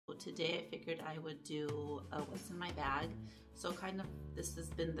today I figured I would do a what's in my bag. So kind of this has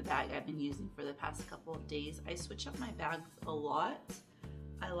been the bag I've been using for the past couple of days. I switch up my bags a lot.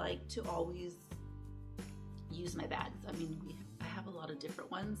 I like to always use my bags. I mean, I have a lot of different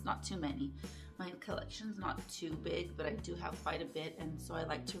ones, not too many. My collection's not too big, but I do have quite a bit, and so I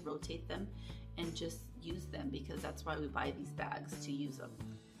like to rotate them and just use them because that's why we buy these bags, to use them.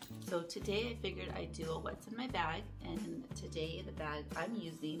 So today I figured I'd do a what's in my bag, and today the bag I'm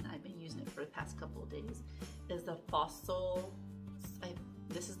using, I've been using it for the past couple of days, is the Fossil,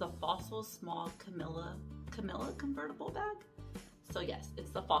 this is the Fossil Small Camilla convertible bag. So yes,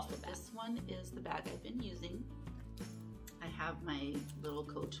 it's the Fossil bag. This one is the bag I've been using. I have my little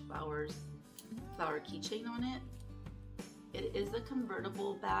Coach flower keychain on it. It is a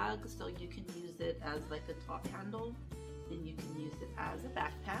convertible bag, so you can use it as like a top handle, and you can use it as a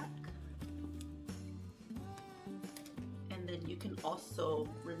backpack. And then you can also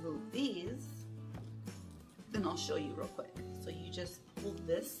remove these, and I'll show you real quick. So you just pull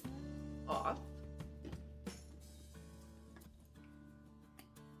this off.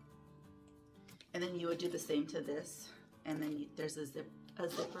 And then you would do the same to this, and then there's a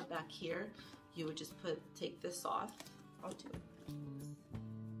zipper back here. You would just take this off. I'll do it.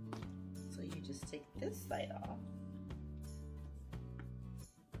 So you just take this side off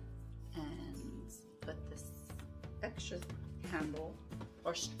and put this extra handle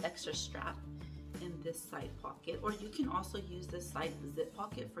or extra strap in this side pocket, or you can also use this side zip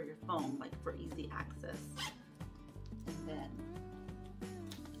pocket for your phone, like for easy access. And then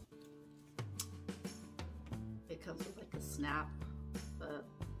it comes with like a snap,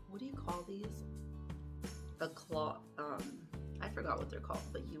 what do you call these? A claw, I forgot what they're called,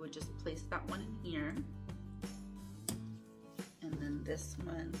 but you would just place that one in here. And then this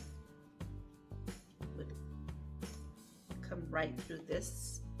one would come right through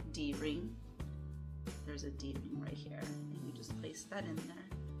this D-ring. There's a D-ring right here, and you just place that in there,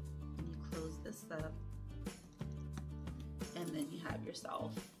 and you close this up, and then you have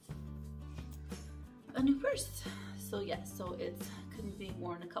yourself a new purse. So yes, so it can be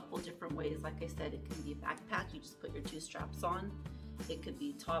worn a couple different ways. Like I said, it can be a backpack, you just put your two straps on. It could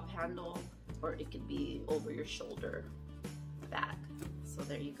be top handle, or it could be over your shoulder bag. So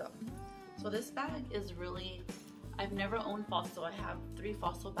there you go. So this bag is really, I've never owned Fossil. I have 3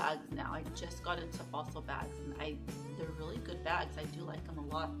 Fossil bags now. I just got into Fossil bags, and they're really good bags. I do like them a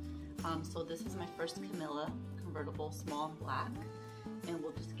lot. So this is my first Camilla convertible, small and black. And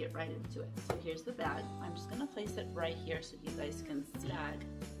we'll just get right into it. So here's the bag. I'm just gonna place it right here so you guys can see the bag.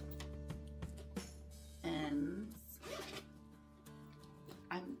 And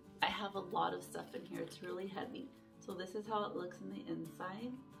I have a lot of stuff in here. It's really heavy. So this is how it looks in the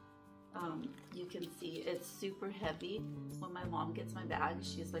inside. You can see it's super heavy. When my mom gets my bag,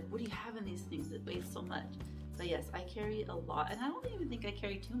 she's like, what do you have in these things? It weighs so much. But yes, I carry a lot, and I don't even think I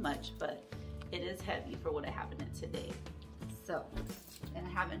carry too much, but it is heavy for what I have in it today. So, and I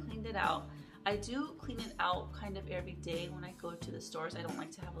haven't cleaned it out. I do clean it out kind of every day when I go to the stores. I don't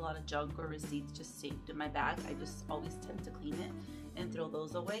like to have a lot of junk or receipts just saved in my bag. I just always tend to clean it and throw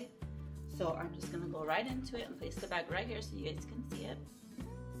those away. So I'm just gonna go right into it and place the bag right here so you guys can see it.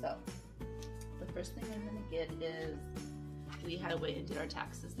 So, the first thing I'm gonna get is, we had went and did our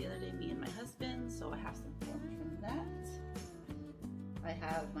taxes the other day, me and my husband, so I have some forms from that. I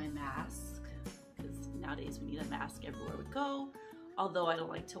have my mask, because nowadays we need a mask everywhere we go, although I don't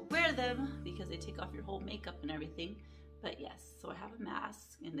like to wear them because they take off your whole makeup and everything. But yes, so I have a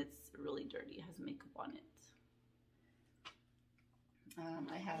mask, and it's really dirty, it has makeup on it.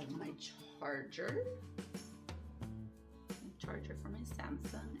 I have my charger for my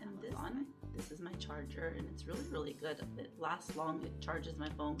Samsung, and this is my charger, and it's really good. It lasts long. It charges my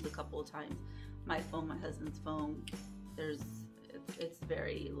phones a couple of times. My phone, my husband's phone. It's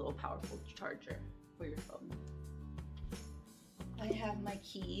very little powerful charger for your phone. I have my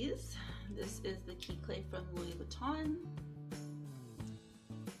keys. This is the key clay from Louis Vuitton.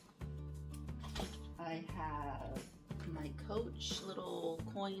 I have my Coach little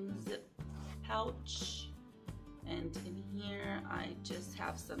coin zip pouch, and in here I just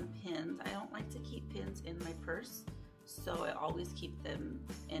have some pins. I don't like to keep pins in my purse, so I always keep them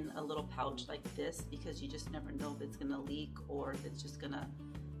in a little pouch like this, because you just never know if it's gonna leak or if it's just gonna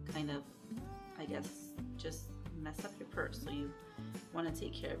kind of, I guess, just mess up your purse. So you want to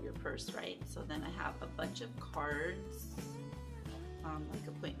take care of your purse, right? So then I have a bunch of cards, like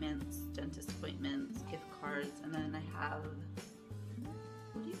appointments, dentist appointments, gift cards, and then I have,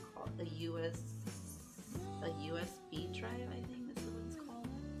 what do you call it? A USB drive, I think that's what it's called.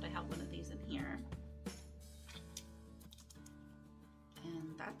 I have one of these in here.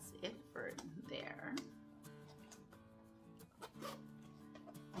 And that's it for there.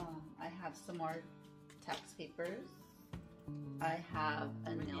 I have some more tax papers. I have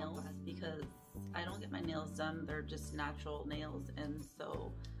a nails because I don't get my nails done. They're just natural nails, and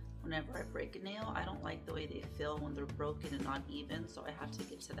so whenever I break a nail, I don't like the way they feel when they're broken and not even, so I have to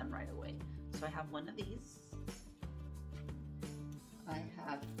get to them right away. So I have one of these. I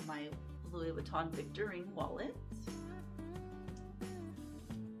have my Louis Vuitton Victor ring wallet.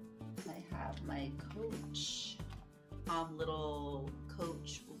 I have my Coach little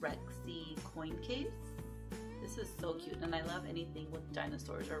Coach Rexy coin case. This is so cute, and I love anything with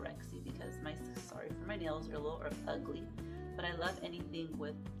dinosaurs or Rexy because sorry for my nails, are a little ugly, but I love anything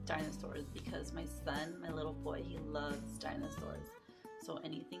with dinosaurs because my son, my little boy, he loves dinosaurs. So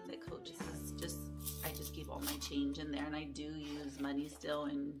anything that Coach has, I just keep all my change in there, and I do use money still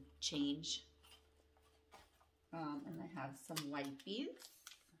and change. And I have some wipies.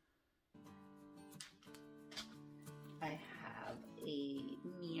 I have a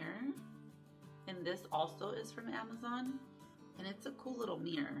mirror, and this also is from Amazon, and it's a cool little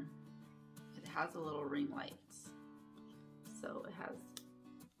mirror. It has a little ring light. So it has,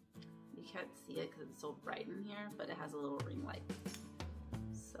 you can't see it because it's so bright in here, but it has a little ring light.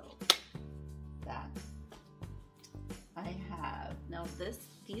 So that. I have, now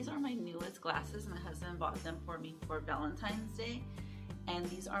these are my newest glasses. My husband bought them for me for Valentine's Day, and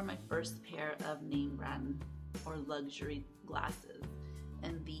these are my first pair of name brand or luxury glasses.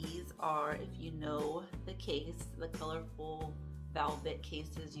 And these are, if you know the case, the colorful velvet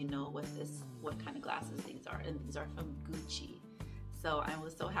cases, you know what kind of glasses these are, and these are from Gucci. So I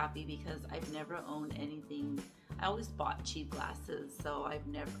was so happy because I've never owned anything. I always bought cheap glasses, so I've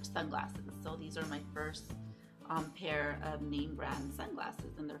never, sunglasses. So these are my first pair of name brand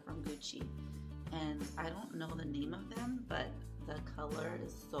sunglasses, and they're from Gucci. And I don't know the name of them, but the color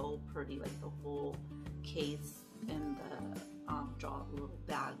is so pretty, like the whole case and the little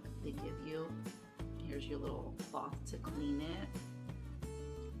bag they give you. Here's your little cloth to clean it.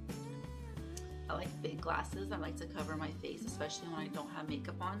 I like big glasses. I like to cover my face, especially when I don't have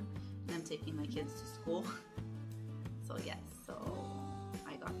makeup on and I'm taking my kids to school. So yes, so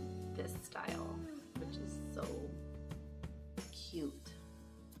I got this style, which is so cute.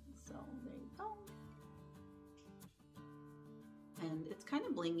 So there you go. And it's kind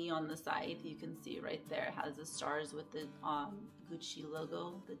of blingy on the side. You can see right there, it has the stars with the Gucci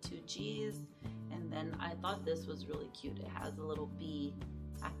logo, the 2 G's. And then I thought this was really cute. It has a little bee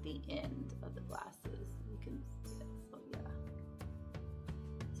at the end of the glasses. You can see it, so yeah.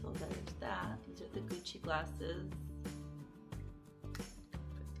 So there's that. These are the Gucci glasses.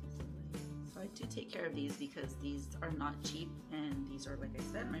 So I do take care of these because these are not cheap, and these are, like I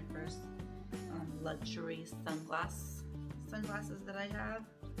said, my first luxury sunglasses that I have,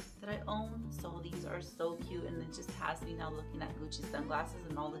 that I own. So these are so cute, and it just has me now looking at Gucci sunglasses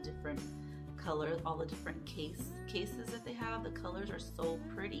and all the different colors, all the different cases that they have. The colors are so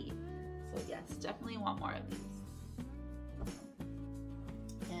pretty. So yes, definitely want more of these.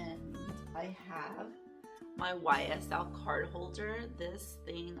 And I have my YSL card holder. This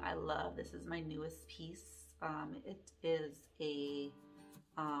thing I love. This is my newest piece. It is a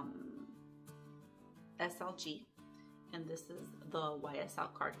SLG. And this is the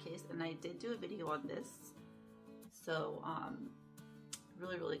YSL card case, and I did do a video on this. So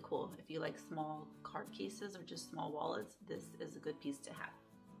really, really cool. If you like small card cases or just small wallets, this is a good piece to have.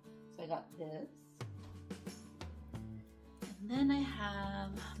 So I got this. And then I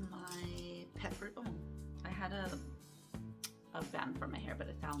have my pepper, I had a band for my hair, but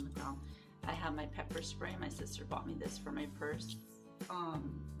I found the ground. I have my pepper spray. My sister bought me this for my purse.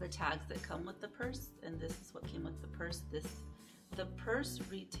 The tags that come with the purse, and this is what came with the purse. The purse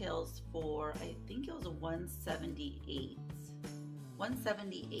retails for, I think it was $178.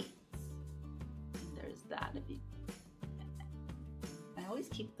 $178. And there's that. I always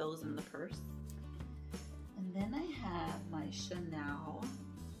keep those in the purse. And then I have my Chanel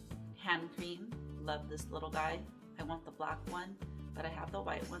hand cream. Love this little guy. I want the black one, but I have the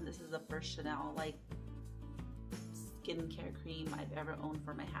white one. This is the first Chanel skincare cream I've ever owned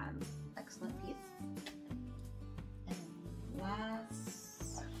for my hands. Excellent piece. And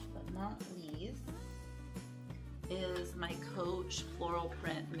last but not least is my Coach floral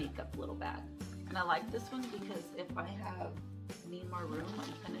print makeup little bag. And I like this one because if I need more room, I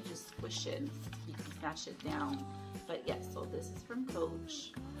can kind of just squish it and you can smash it down. But yes, so this is from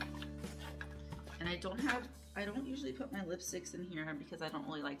Coach. And I don't usually put my lipsticks in here because I don't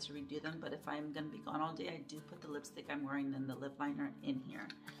really like to redo them, but if I'm gonna be gone all day, I do put the lipstick I'm wearing and the lip liner in here.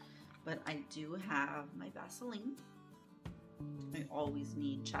 But I do have my Vaseline. I always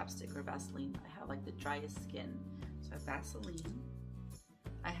need chapstick or Vaseline. I have like the driest skin. So I have Vaseline.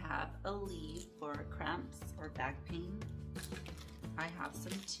 I have Aleve for cramps or back pain. I have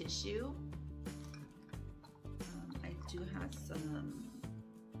some tissue. I do have some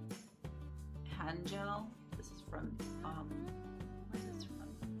hand gel. This is from, what is this from?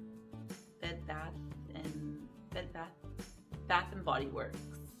 Bath and Body Works.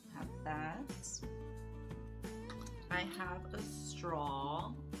 Have that. I have a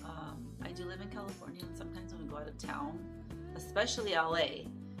straw. I do live in California, and sometimes when we go out of town, especially LA,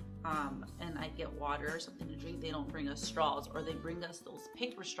 and I get water or something to drink, they don't bring us straws, or they bring us those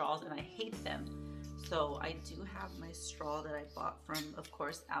paper straws, and I hate them. So I do have my straw that I bought from, of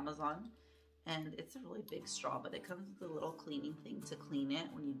course, Amazon, and it's a really big straw, but it comes with a little cleaning thing to clean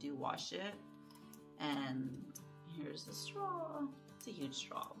it when you do wash it. And here's the straw. It's a huge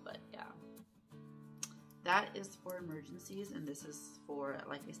straw, but yeah. That is for emergencies, and this is for,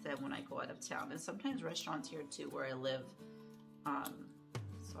 like I said, when I go out of town, and sometimes restaurants here too where I live.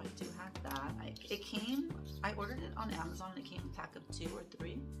 So I do have that. I ordered it on Amazon, and it came a pack of 2 or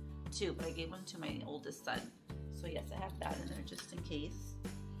 3. 2, but I gave one to my oldest son. So yes, I have that in there just in case.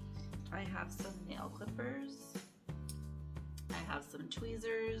 I have some nail clippers. I have some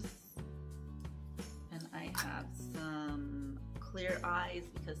tweezers. And I have some clear eyes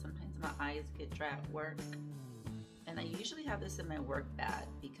because sometimes my eyes get dry at work. And I usually have this in my work bag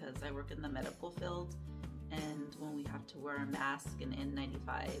because I work in the medical field, and when we have to wear a mask and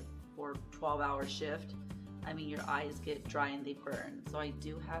N95 for 12-hour shift, I mean, your eyes get dry and they burn. So I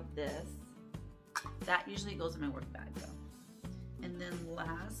do have this. That usually goes in my work bag though. And then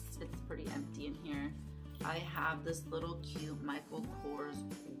last, it's pretty empty in here, I have this little cute Michael Kors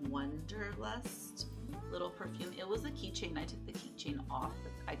Wonderlust little perfume. It was a keychain. I took the keychain off,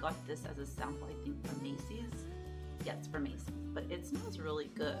 but I got this as a sample, I think, from Macy's. Yeah, it's from Macy's, but it smells really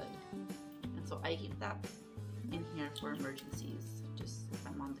good. And so I keep that in here for emergencies. Just if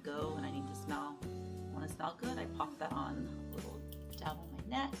I'm on the go and I need to smell, want to smell good, I pop that on, a little dab on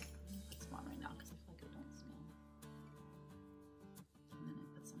my neck. Put some on right now because I feel like I don't smell. And then I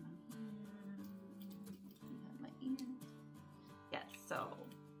put some on here. And my ear. Yes, so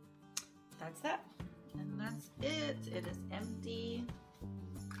that's that. And that's it. It is empty.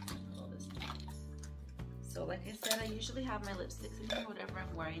 So like I said, I usually have my lipsticks in here. Whatever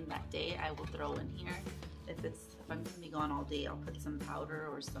I'm wearing that day, I will throw in here. If I'm gonna be gone all day, I'll put some powder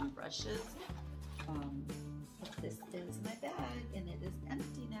or some brushes. But this is my bag, and it is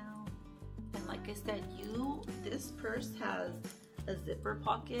empty now. And like I said, this purse has a zipper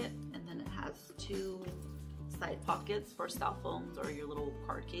pocket, and then it has 2 side pockets for cell phones or your little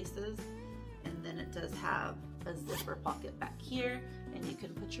card cases. And then it does have a zipper pocket back here, and you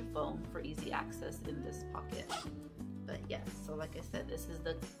can put your phone for easy access in this pocket. But yes, so like I said, this is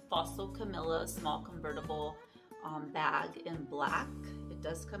the Fossil Camilla small convertible bag in black. It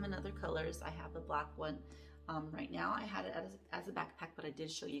does come in other colors. I have the black one. Right now I had it as a backpack, but I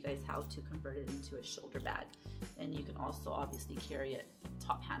did show you guys how to convert it into a shoulder bag. And you can also obviously carry it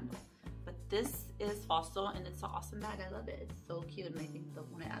top handle. But this is Fossil, and it's an awesome bag. I love it. It's so cute, and I think that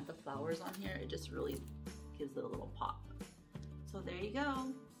when I add the flowers on here, it just really gives it a little pop. So there you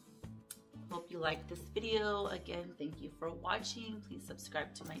go. Hope you liked this video. Again, thank you for watching. Please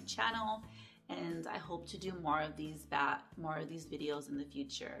subscribe to my channel, and I hope to do more of these videos in the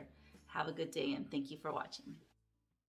future. Have a good day, and thank you for watching.